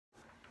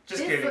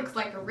Just kidding. This looks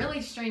like a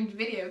really strange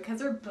video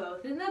because we're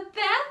both in the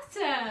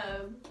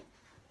bathtub.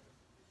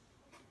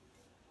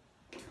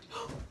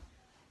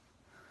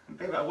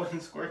 Babe, I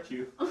wouldn't squirt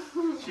you.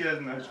 She has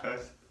no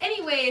trust.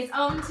 Anyways,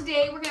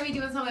 today we're gonna be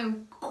doing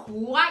something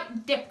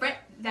quite different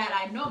that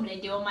I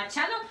normally do on my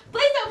channel.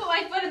 Please don't put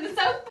my foot in the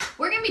soap.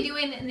 We're gonna be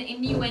doing an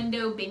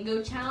innuendo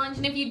bingo challenge,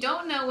 and if you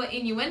don't know what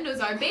innuendos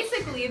are,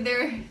 basically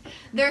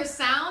they're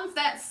sounds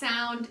that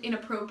sound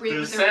inappropriate.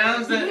 They're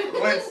sounds that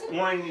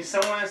when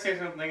someone says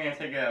something, I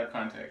take it out of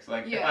context.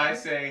 Like if I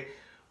say,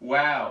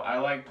 "Wow, I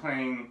like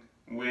playing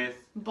with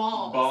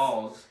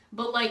balls,"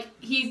 but like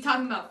he's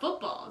talking about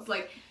footballs,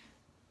 like.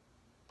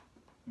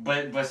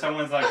 But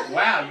someone's like,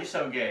 "Wow, you're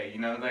so gay," you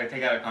know, like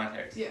take out of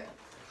context. Yeah.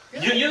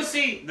 Really? You'll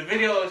see the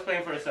video will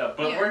explain for itself.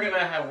 But we're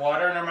gonna have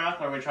water in our mouth,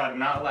 or we try to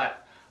not laugh.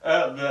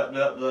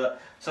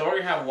 So we're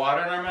gonna have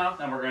water in our mouth,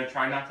 and we're gonna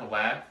try not to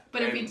laugh.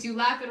 But if we do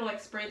laugh, it'll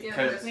like spray the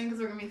other person because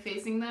we're gonna be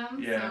facing them.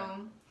 Yeah.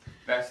 So.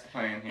 That's the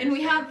plan here. And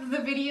we have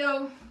the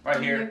video right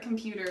on here. The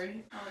computer.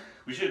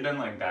 We should have done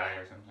like dye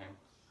or something.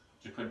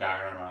 Just put dye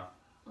in our mouth.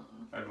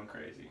 That'd been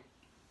crazy.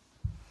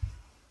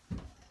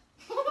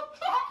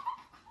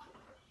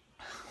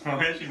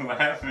 Why is she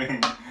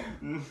laughing?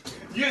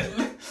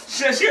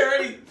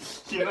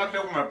 She knocked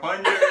over my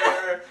plunger.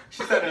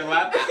 She started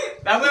laughing.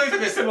 That literally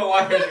took a sip of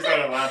water and she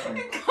started laughing.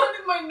 It got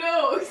in my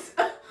nose.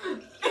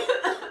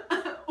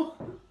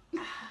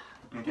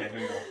 Okay,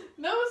 here we go.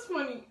 That was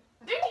funny.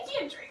 Dude, you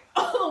can't drink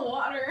all the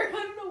water. I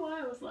don't know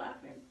why I was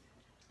laughing.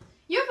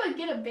 You have to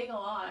get a big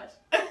lot.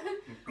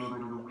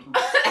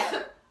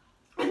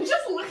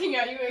 Just looking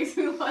at you makes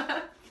me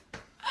laugh.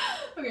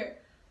 Okay.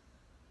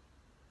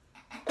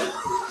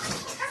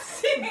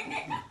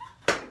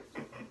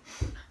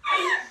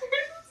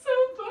 You're so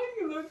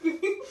funny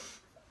looking.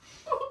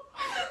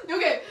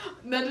 Okay,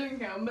 that didn't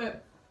count,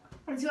 but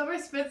it's whoever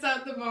spits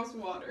out the most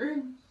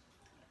water.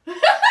 I'm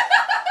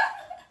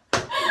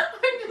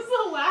just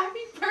a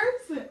laughing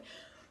person.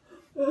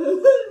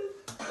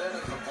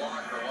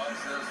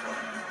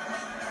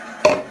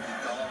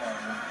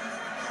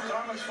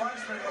 Thomas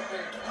Fleischman with the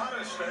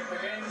hottest stick, the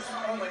game's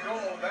only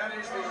goal. That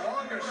is the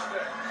longest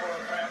stick for a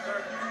Panther.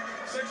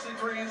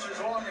 63 inches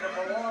long, and it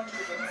belongs to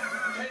the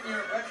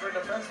 10-year veteran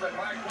defenseman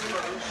Mike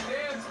Weaver, who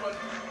stands but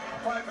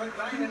 5'9"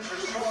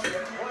 tall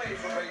and plays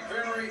with a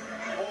very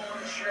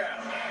long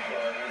shaft.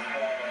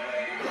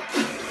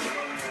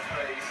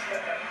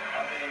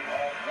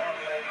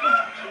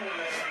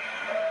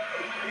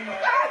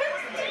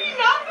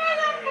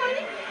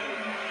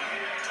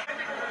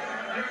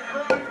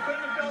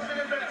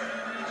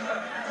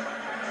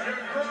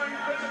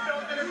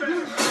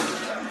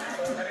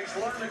 And he's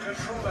learned to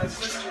control that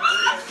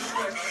 63-inch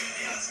stick.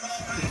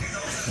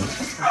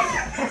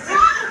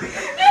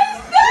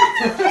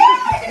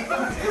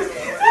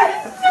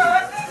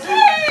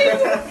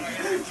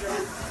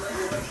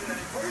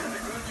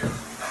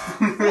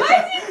 Why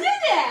did you do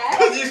that?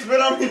 Because you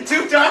spit on me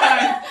 2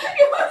 times.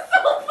 It was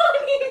so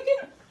funny.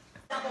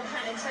 Double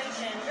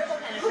penetration, triple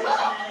penetration,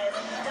 that is.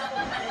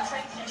 Double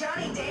penetration.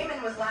 Johnny Damon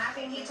was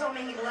laughing. He told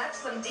me he left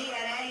some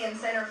DNA in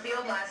center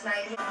field last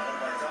night.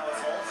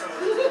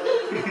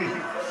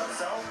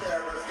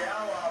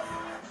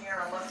 Here,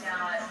 look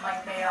down at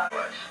Mike Mayo.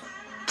 That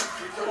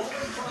was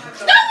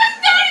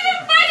not even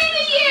funny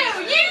to you!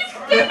 You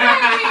spit at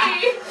me!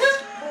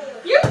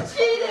 You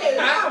cheated!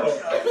 How?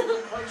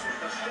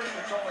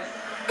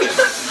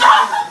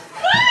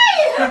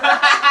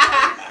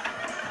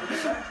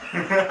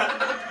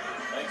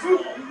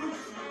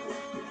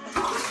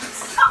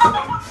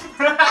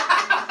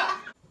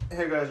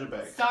 Hey guys, we're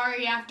back.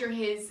 Sorry, after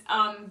his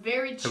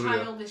very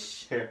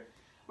childish. Here.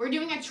 We're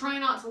doing a try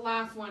not to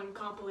laugh one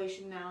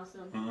compilation now,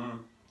 so.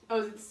 Oh,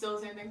 is it still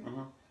the same thing?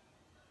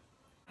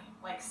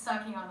 Like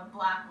sucking on the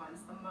black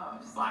ones the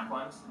most. Black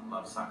ones?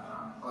 Love sucking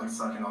on. I like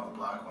sucking all the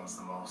black ones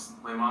the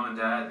most. My mom and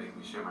dad make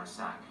me share my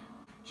sack.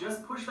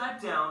 Just push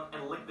that down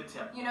and lick the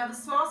tip. You know, the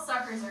small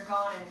suckers are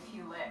gone in a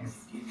few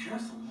licks. You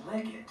just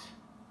lick it.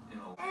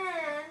 It'll...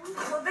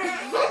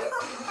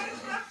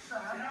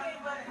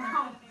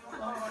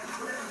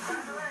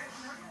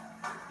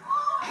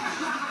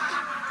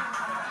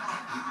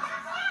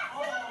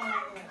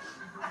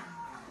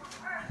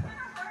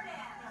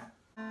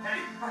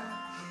 Hey,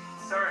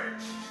 sorry.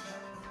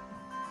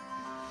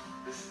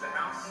 This is the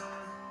house?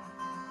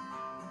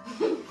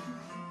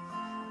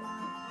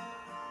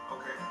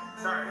 Okay,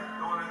 sorry,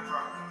 don't want to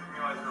interrupt. Didn't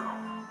realize you're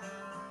home.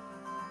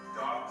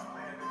 Dog's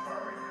playing the car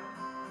right now.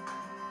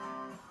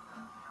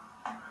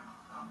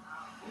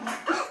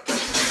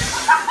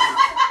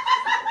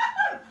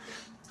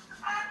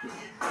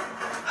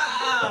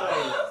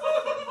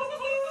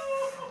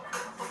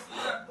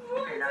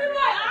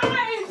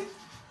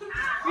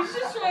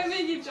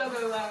 Each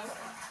other laugh.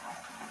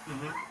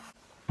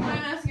 My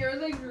mascara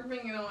is like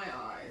dripping into my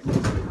eyes.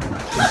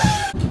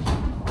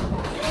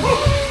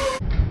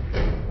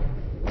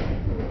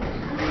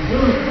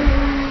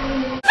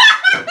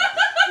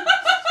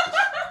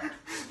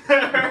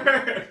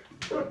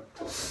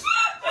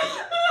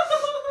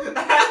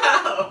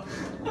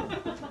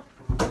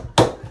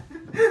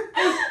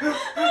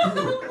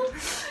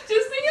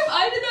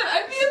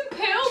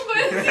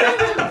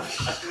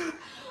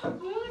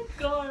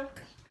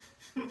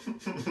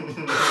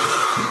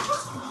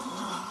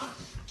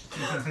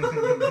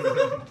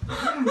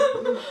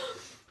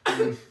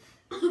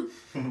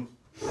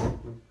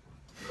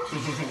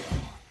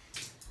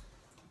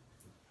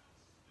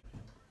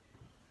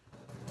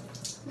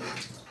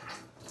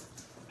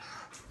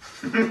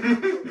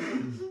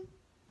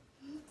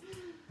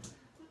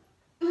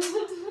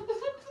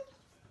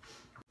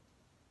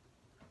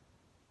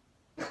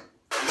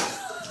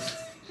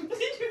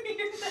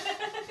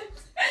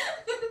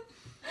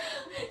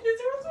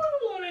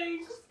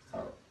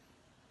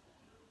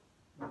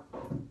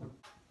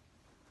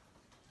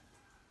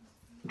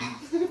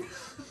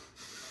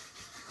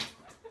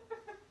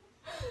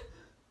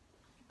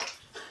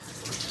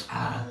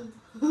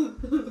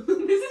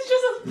 This is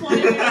just us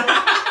playing.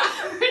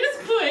 We're just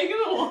playing in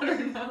the water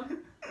now.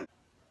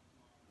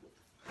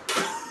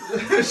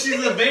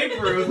 She's a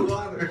vapor with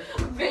water.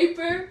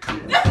 Vapor?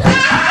 Let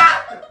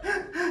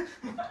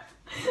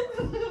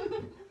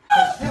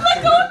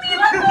go of me!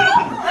 Let go!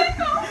 Let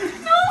go!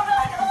 No, no,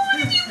 no! What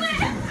did you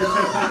win?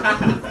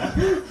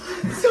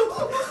 So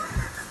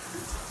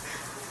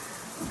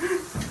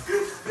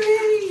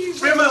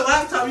Where's my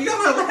laptop? You got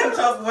my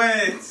laptop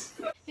wet.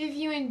 if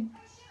you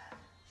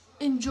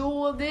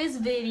enjoy this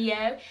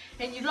video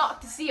and you'd like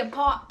to see a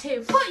part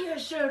 2, put your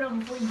shirt on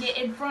before you get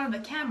in front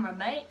of the camera,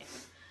 mate.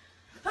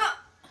 Huh.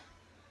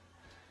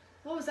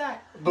 What was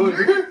that?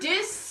 Booger. You're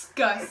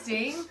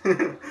disgusting.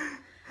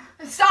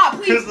 Stop,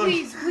 please,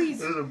 please, please.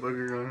 There's a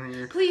booger on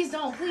here. Please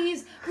don't,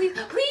 please, please,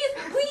 please,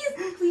 please,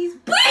 please, please,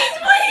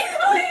 please,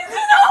 please,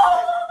 no!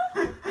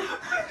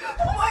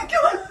 Oh my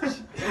gosh!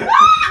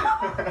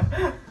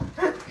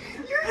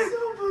 You're so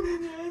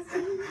fucking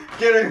nasty.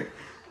 Get her.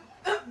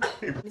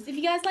 If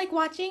you guys like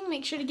watching,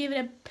 make sure to give it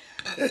a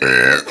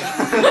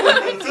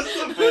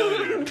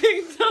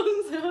big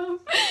thumbs up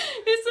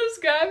and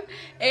subscribe,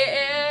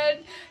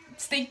 and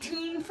stay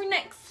tuned for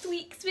next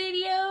week's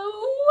video.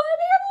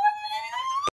 Whatever.